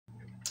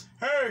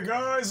Hey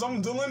guys, I'm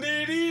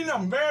D.E.D and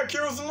I'm back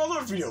here with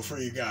another video for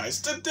you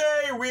guys.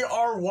 Today we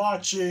are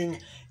watching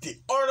the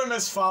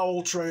Artemis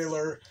Fowl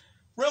trailer,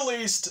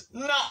 released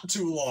not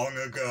too long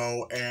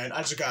ago, and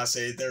I just gotta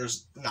say,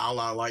 there's not a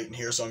lot of light in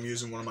here, so I'm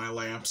using one of my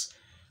lamps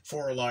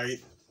for light.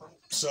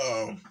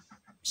 So,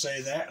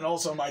 say that. And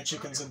also my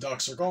chickens and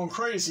ducks are going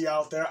crazy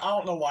out there. I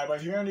don't know why, but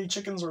if you hear any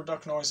chickens or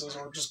duck noises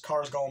or just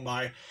cars going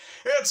by,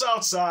 it's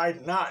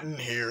outside, not in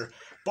here.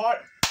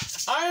 But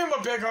I am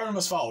a big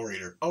Artemis Fowl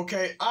reader,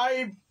 okay?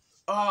 I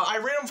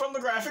read them from the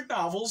graphic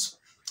novels,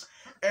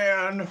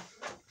 and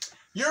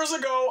years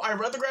ago, I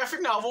read the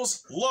graphic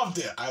novels, loved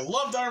it. I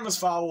loved Artemis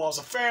Fowl, I was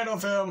a fan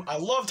of him. I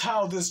loved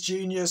how this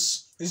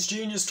genius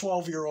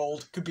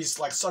 12-year-old could be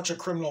like such a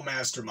criminal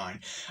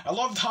mastermind. I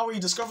loved how he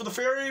discovered the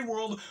fairy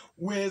world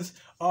with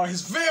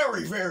his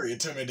very, very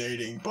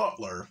intimidating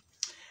butler,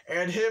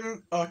 and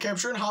him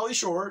capturing Holly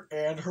Short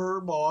and her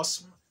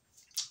boss,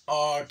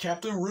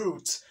 Captain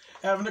Root,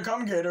 having to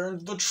come get her,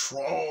 the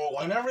troll,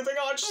 and everything.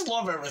 I just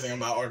love everything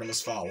about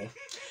Artemis Fowl.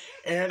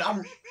 And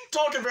I'm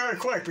talking very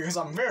quick because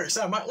I'm very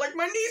sad. My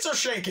knees are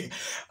shaking.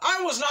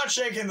 I was not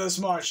shaking this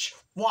much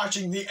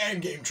watching the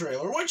Endgame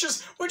trailer, which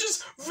is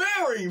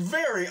very,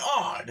 very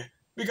odd,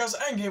 because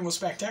Endgame was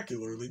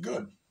spectacularly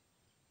good.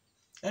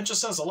 It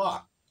just says a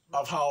lot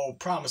of how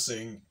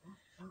promising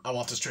I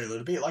want this trailer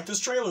to be. Like, this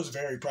trailer is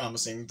very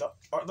promising. The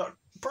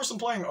person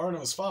playing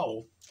Artemis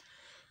Fowl,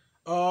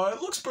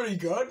 it looks pretty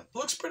good.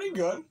 Looks pretty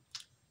good.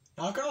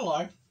 Not gonna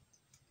lie.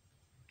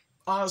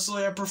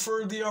 Honestly, I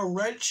prefer the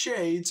red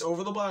shades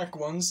over the black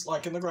ones,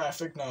 like in the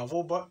graphic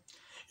novel. But,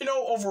 you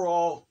know,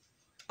 overall,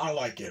 I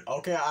like it.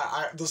 Okay,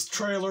 this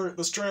trailer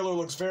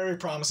looks very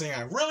promising.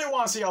 I really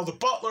want to see how the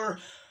butler,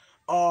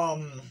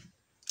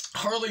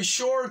 Harley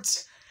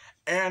Short,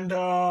 and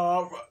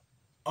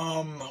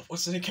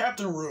what's the name,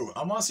 Captain Root.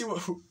 I want to see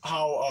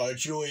how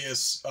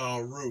Julius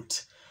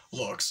Root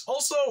looks.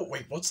 Also,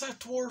 wait, what's that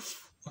dwarf?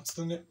 What's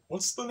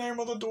the name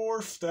of the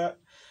dwarf that?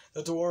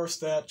 The dwarf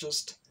that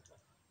just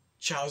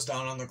chows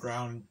down on the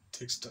ground and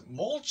takes to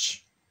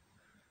Mulch?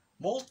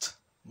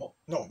 No,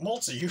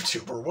 Mulch's a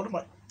YouTuber. What am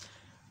I?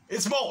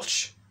 It's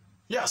Mulch.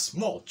 Yes,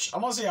 Mulch. I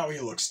want to see how he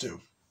looks too.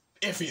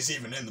 If he's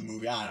even in the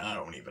movie. I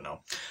don't even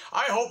know.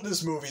 I hope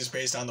this movie is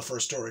based on the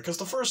first story, because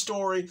the first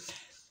story,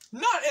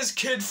 not as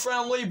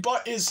kid-friendly,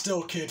 but is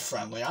still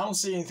kid-friendly. I don't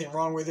see anything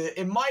wrong with it.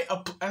 It might,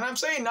 and I'm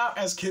saying not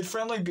as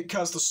kid-friendly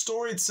because the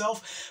story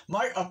itself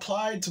might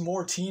apply to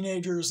more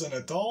teenagers than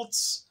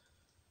adults.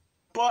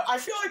 But I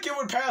feel like it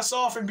would pass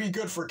off and be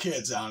good for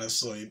kids,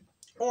 honestly.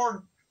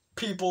 Or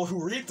people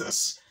who read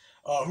this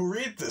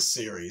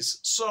series.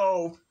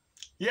 So,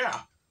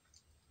 yeah.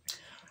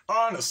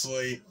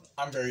 Honestly,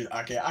 okay,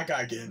 I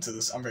gotta get into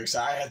this. I'm very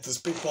excited. I had this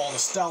big ball of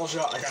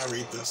nostalgia. I gotta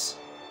read this.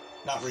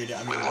 Not read it,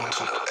 I mean we want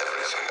to know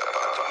everything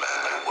about the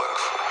man I work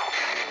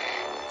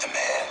for. The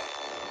man?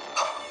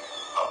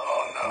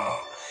 Oh no.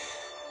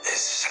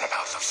 This isn't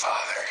about the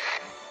father.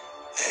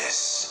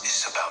 This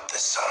is about the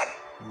son.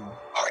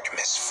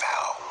 Artemis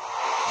Fowl.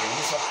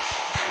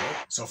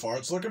 So far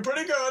it's looking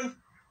pretty good.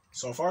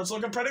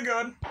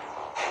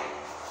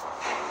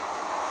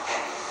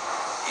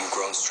 You've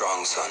grown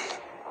strong, son.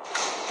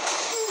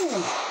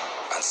 Ooh.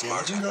 And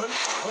smarter. Looking good.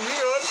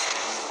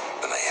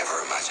 Than I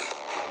ever imagined.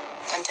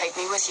 Then take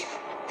me with you.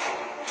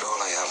 You're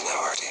all I have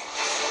now, Artie.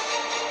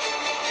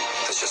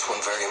 There's just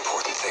one very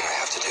important thing I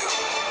have to do.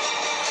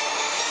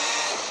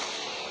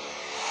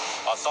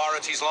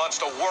 Authorities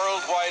launched a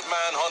worldwide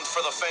manhunt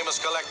for the famous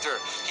collector.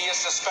 He is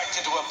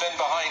suspected to have been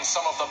behind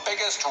some of the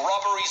biggest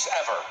robberies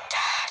ever.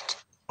 Dad.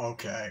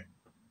 Okay.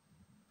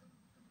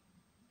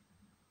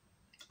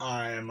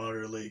 I am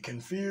utterly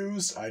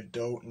confused. I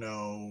don't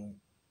know.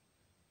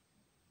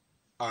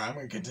 Alright, I'm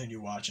gonna continue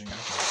watching.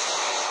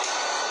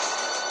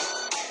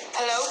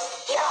 Hello?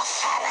 Your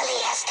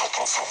family has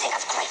taken something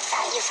of great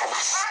value from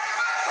us.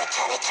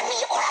 Return it to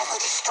me or I will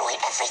destroy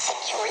everything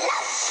you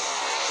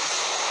love.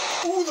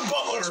 Ooh, the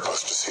butler! I'm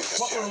supposed to see this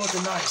Butler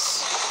looking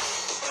nice.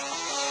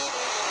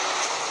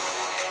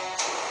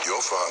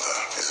 Your father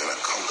is in a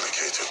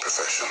complicated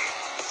profession.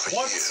 For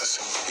What? years,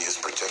 he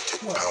has protected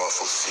What?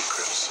 powerful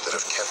secrets that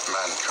have kept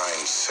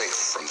mankind safe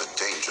from the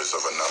dangers of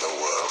another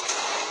world.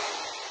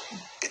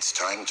 It's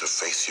time to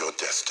face your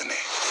destiny.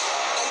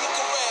 Now look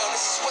around,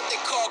 this is what they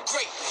call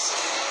greatness.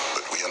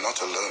 But we are not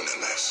alone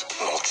in this.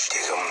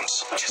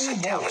 Mulchisms, just a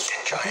talented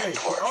giant Okay.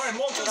 dwarf. Alright,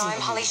 Mulch. And I'm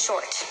Holly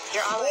Short.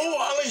 Your ally. Oh,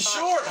 Holly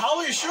Short!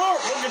 Holly Short!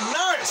 Looking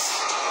nice!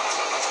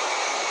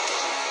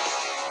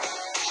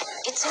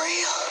 It's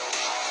real.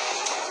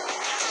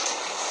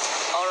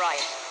 All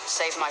right.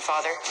 Save my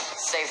father.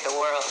 Save the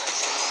world.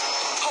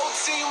 Whole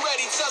team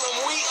ready, tell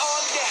them we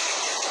on deck.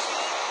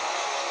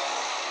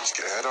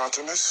 Scared,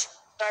 Artemis?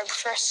 I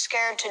prefer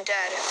scared to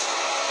dead.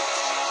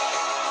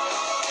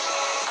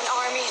 An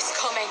army is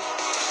coming.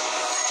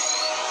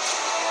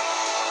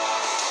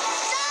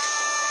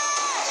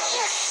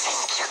 You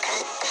think you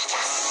can beat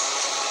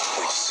us?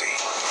 We'll see.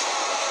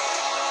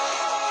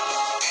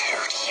 Who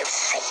do you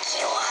think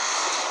you are?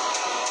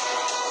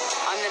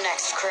 I'm the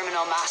next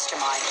criminal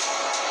mastermind.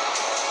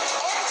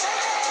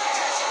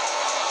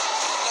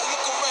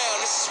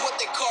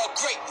 call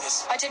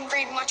greatness. I didn't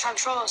read much on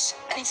trolls.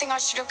 Anything I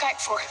should look out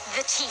for?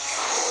 The teeth.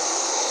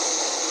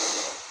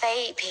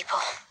 They eat people.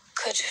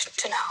 Good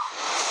to know.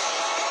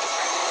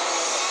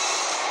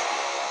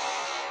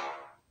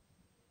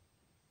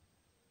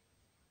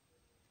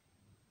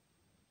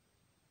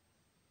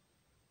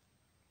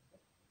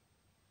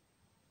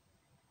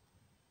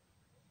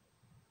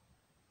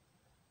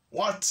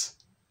 What?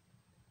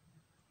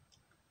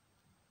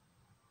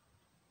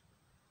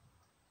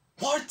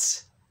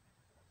 What?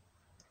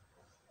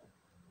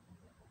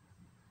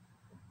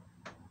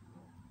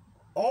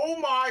 Oh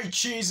my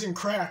cheese and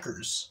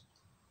crackers.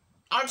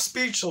 I'm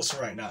speechless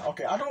right now.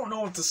 Okay, I don't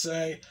know what to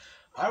say.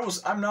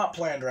 I'm not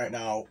planned right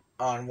now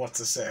on what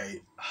to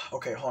say.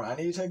 Okay, hold on. I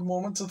need to take a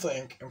moment to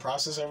think and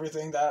process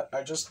everything that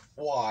I just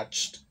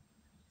watched.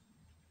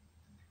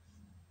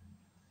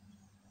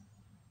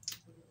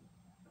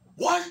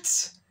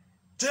 What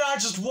did I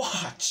just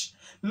watch?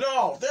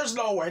 No, there's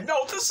no way.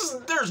 No,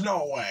 there's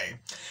no way.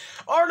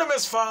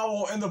 Artemis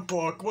Fowl in the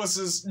book was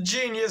this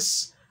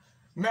genius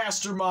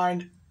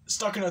mastermind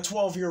stuck in a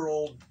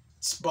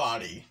 12-year-old's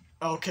body.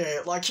 Okay,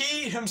 like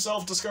he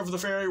himself discovered the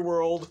fairy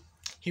world.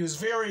 He was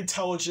very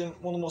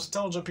intelligent, one of the most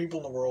intelligent people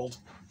in the world.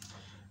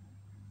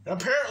 And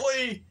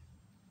apparently,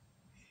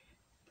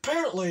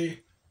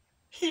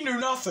 he knew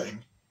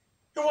nothing.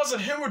 It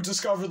wasn't him who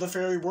discovered the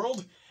fairy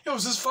world. It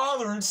was his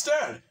father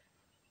instead.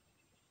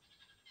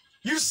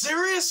 You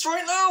serious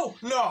right now?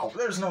 No,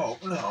 there's no.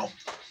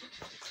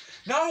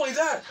 Not only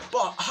that,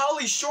 but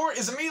Holly Short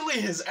is immediately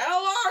his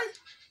ally?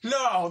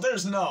 No,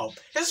 there's no.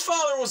 His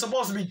father was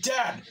supposed to be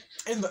dead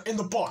in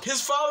the book.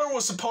 His father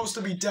was supposed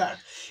to be dead.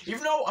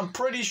 Even though I'm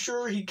pretty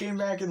sure he came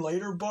back in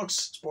later books.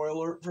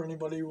 Spoiler for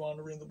anybody who wanted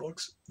to read the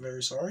books.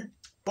 Very sorry.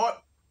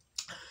 But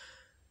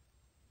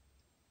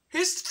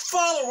his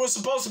father was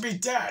supposed to be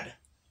dead.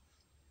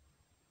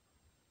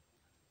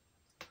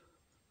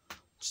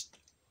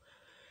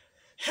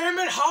 Him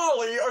and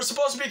Holly are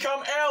supposed to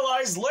become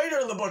allies later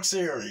in the book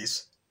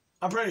series.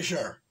 I'm pretty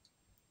sure.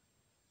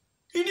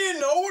 He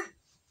didn't know it.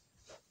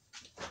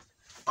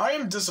 I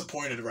am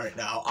disappointed right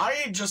now.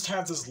 I just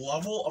have this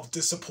level of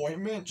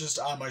disappointment just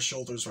on my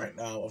shoulders right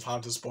now of how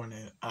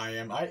disappointed I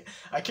am. I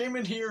came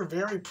in here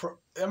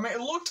it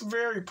looked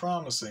very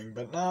promising,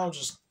 but now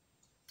just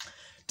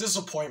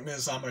disappointment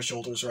is on my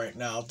shoulders right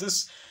now.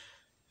 This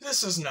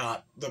is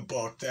not the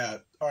book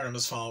that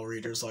Artemis Fowl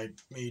readers like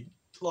me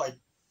like.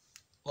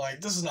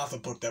 Like, this is not the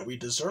book that we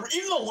deserve.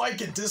 Even the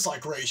like and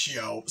dislike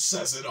ratio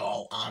says it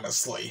all,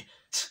 honestly.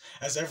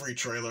 As every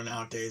trailer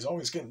nowadays,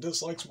 always getting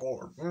dislikes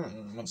more.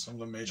 When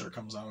something major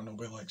comes out and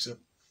nobody likes it.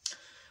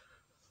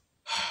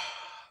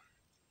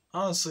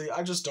 Honestly,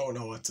 I just don't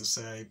know what to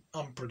say.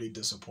 I'm pretty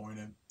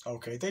disappointed.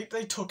 Okay,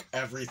 they took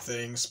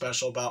everything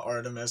special about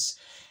Artemis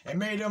and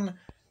made him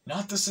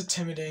not this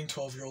intimidating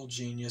 12-year-old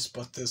genius,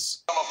 but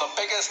this... Some of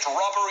the biggest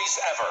robberies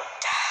ever.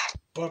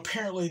 But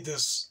apparently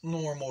this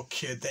normal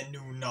kid that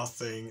knew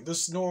nothing,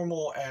 this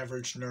normal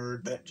average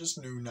nerd that just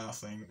knew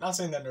nothing. Not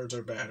saying that nerds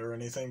are bad or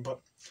anything,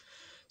 but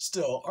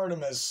still,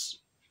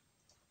 Artemis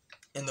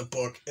in the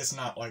book is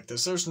not like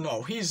this.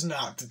 He's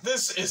not.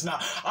 This is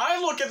not. I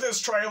look at this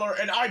trailer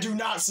and I do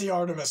not see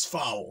Artemis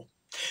Fowl.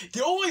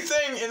 The only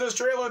thing in this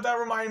trailer that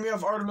reminded me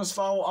of Artemis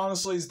Fowl,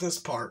 honestly, is this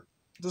part.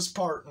 This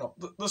part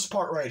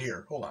right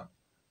here. Hold on.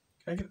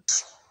 Can I get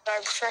it?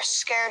 I'm first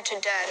scared to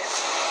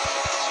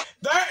death.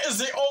 That is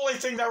the only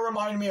thing that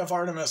reminded me of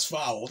Artemis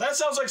Fowl. That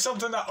sounds like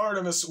something that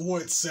Artemis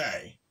would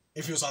say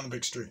if he was on the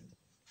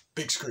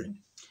big screen.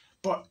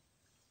 But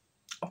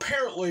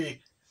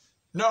apparently,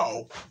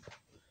 no.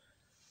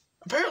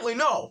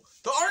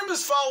 The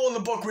Artemis Fowl in the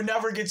book would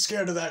never get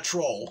scared of that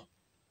troll.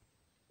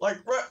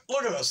 Like,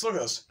 look at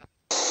this.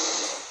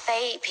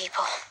 They eat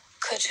people.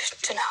 Good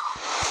to know.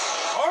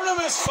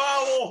 Artemis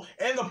Fowl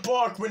in the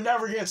book would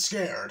never get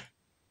scared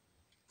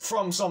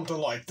from something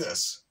like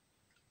this.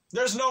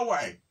 There's no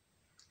way.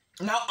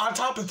 Now, on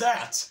top of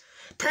that,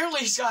 apparently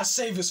he's got to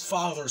save his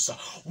father. So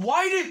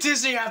why did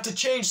Disney have to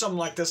change something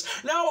like this?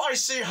 Now I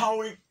see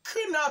how it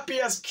could not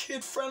be as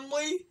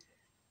kid-friendly,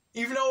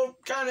 even though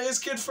it kind of is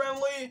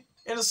kid-friendly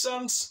in a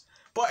sense.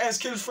 But as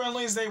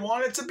kid-friendly as they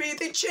want it to be,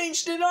 they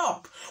changed it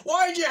up.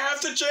 Why'd you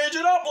have to change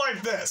it up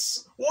like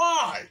this?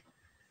 Why?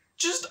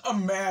 Just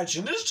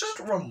imagine. This just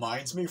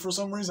reminds me for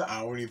some reason.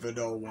 I don't even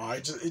know why.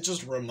 It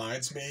just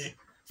reminds me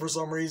for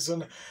some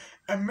reason.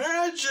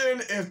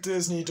 Imagine if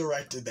Disney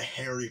directed the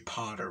Harry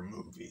Potter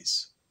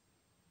movies.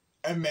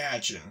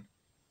 Imagine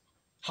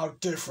how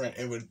different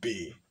it would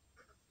be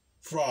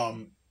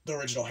from the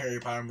original Harry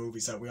Potter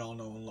movies that we all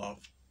know and love.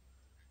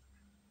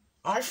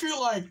 I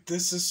feel like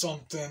this is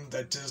something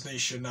that Disney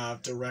should not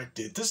have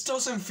directed. This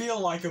doesn't feel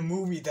like a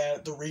movie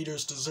that the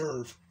readers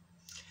deserve.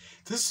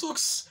 This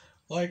looks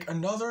like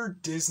another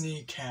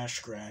Disney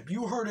cash grab.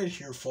 You heard it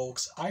here,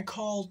 folks. I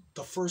called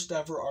the first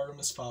ever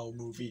Artemis Fowl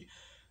movie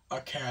a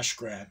cash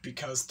grab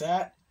because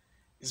that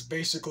is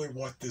basically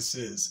what this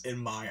is in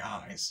my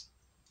eyes.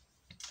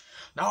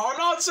 Now, I'm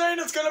not saying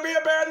it's gonna be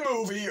a bad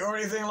movie or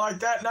anything like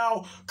that.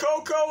 Now,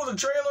 Coco, the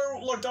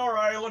trailer looked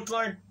alright. It looked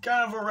like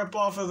kind of a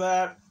ripoff of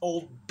that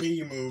old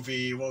B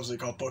movie. What was it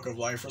called? Book of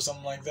Life or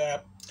something like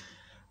that.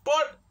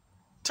 But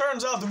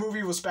turns out the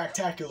movie was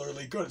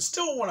spectacularly good. It's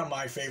still one of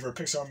my favorite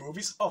Pixar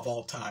movies of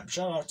all time.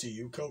 Shout out to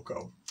you,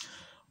 Coco.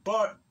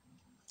 But,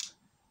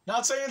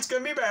 not saying it's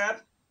gonna be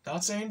bad.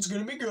 Not saying it's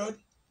gonna be good.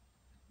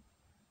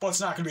 But it's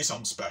not gonna be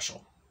something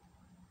special.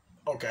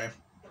 Okay.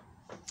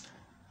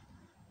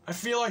 I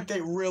feel like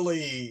they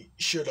really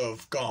should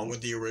have gone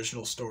with the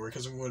original story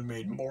because it would have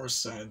made more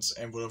sense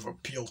and would have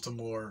appealed to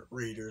more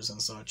readers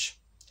and such.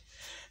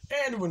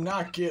 And would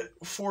not get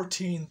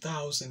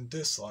 14,000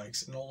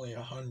 dislikes and only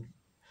 100...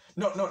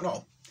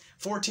 No.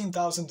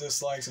 14,000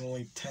 dislikes and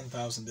only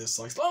 10,000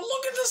 dislikes. Oh,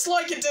 look at this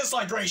like and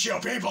dislike ratio,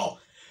 people!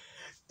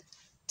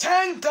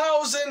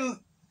 10,000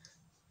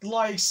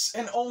 likes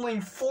and only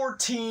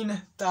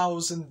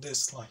 14,000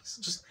 dislikes.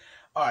 Just,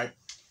 alright.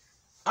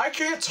 I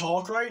can't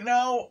talk right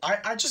now.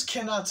 I just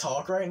cannot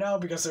talk right now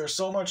because there's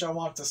so much I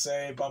want to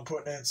say, but I'm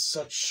putting it in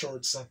such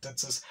short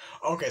sentences.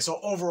 Okay, so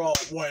overall,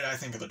 what did I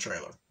think of the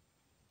trailer?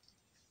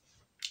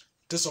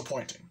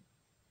 Disappointing.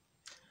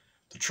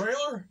 The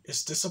trailer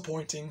is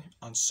disappointing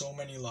on so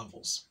many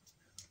levels.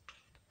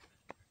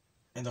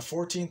 And the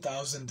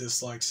 14,000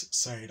 dislikes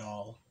say it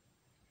all.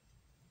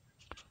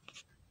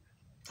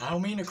 I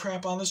don't mean to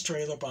crap on this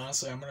trailer, but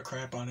honestly, I'm going to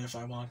crap on it if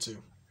I want to.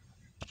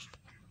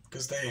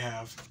 Because they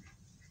have.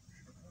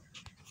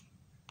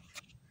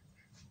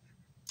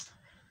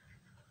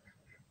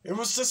 It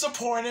was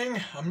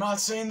disappointing. I'm not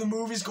saying the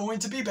movie's going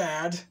to be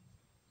bad.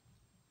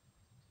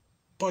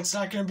 But it's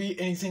not going to be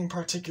anything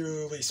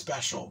particularly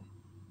special.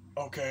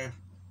 Okay?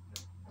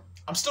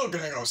 I'm still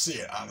going to go see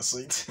it,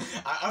 honestly.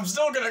 I'm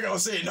still going to go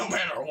see it no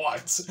matter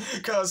what.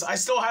 Because I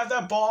still have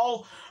that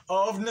ball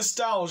of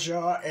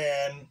nostalgia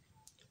and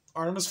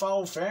Artemis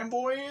Fowl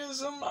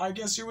fanboyism, I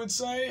guess you would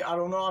say. I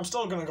don't know. I'm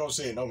still going to go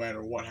see it no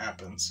matter what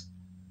happens.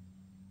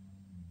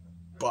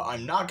 But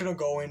I'm not going to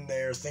go in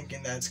there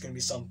thinking that it's going to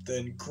be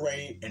something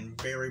great and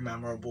very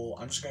memorable.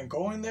 I'm just going to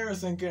go in there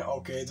thinking,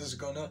 okay, it's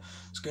going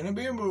to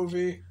be a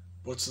movie.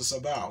 What's this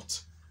about?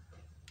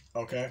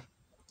 Okay?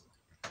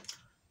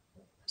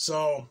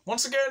 So,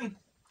 once again,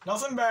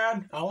 nothing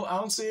bad. I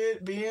don't see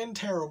it being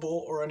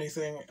terrible or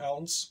anything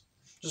else,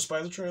 just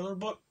by the trailer,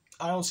 but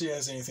I don't see it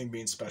as anything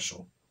being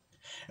special.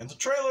 And the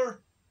trailer,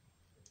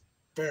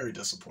 very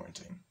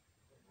disappointing.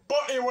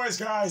 But anyways,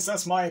 guys,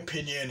 that's my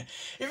opinion.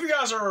 If you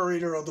guys are a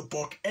reader of the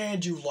book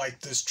and you like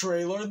this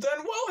trailer, then,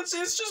 well, it's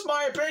just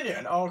my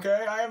opinion,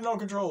 okay? I have no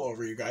control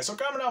over you guys. So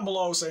comment down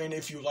below saying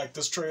if you like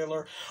this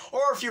trailer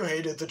or if you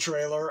hated the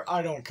trailer.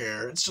 I don't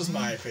care. It's just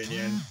my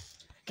opinion.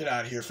 Get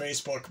out of here,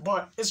 Facebook.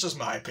 But it's just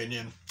my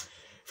opinion.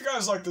 If you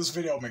guys like this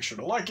video, make sure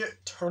to like it,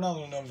 turn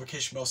on the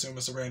notification bell so you don't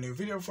miss a brand new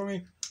video from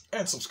me,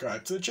 and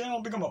subscribe to the channel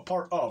and become a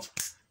part of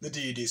the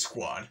D.E.D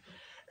squad.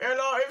 And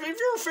if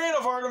you're a fan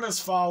of Artemis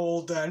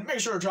Fowl, then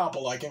make sure to drop a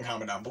like and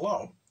comment down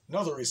below.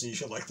 Another reason you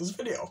should like this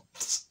video.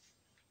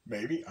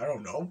 Maybe, I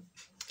don't know.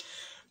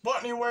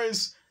 But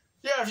anyways,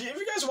 yeah, if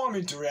you guys want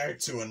me to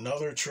react to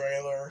another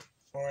trailer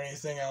or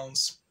anything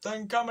else,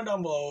 then comment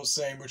down below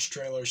saying which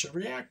trailer I should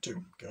react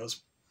to.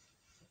 Because,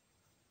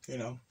 you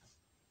know,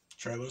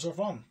 trailers are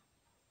fun.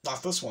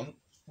 Not this one.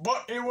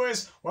 But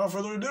anyways, without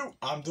further ado,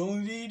 I'm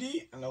Dylan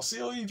D.E.D, and I'll see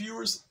all you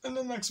viewers in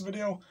the next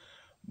video.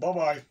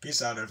 Bye-bye.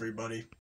 Peace out, everybody.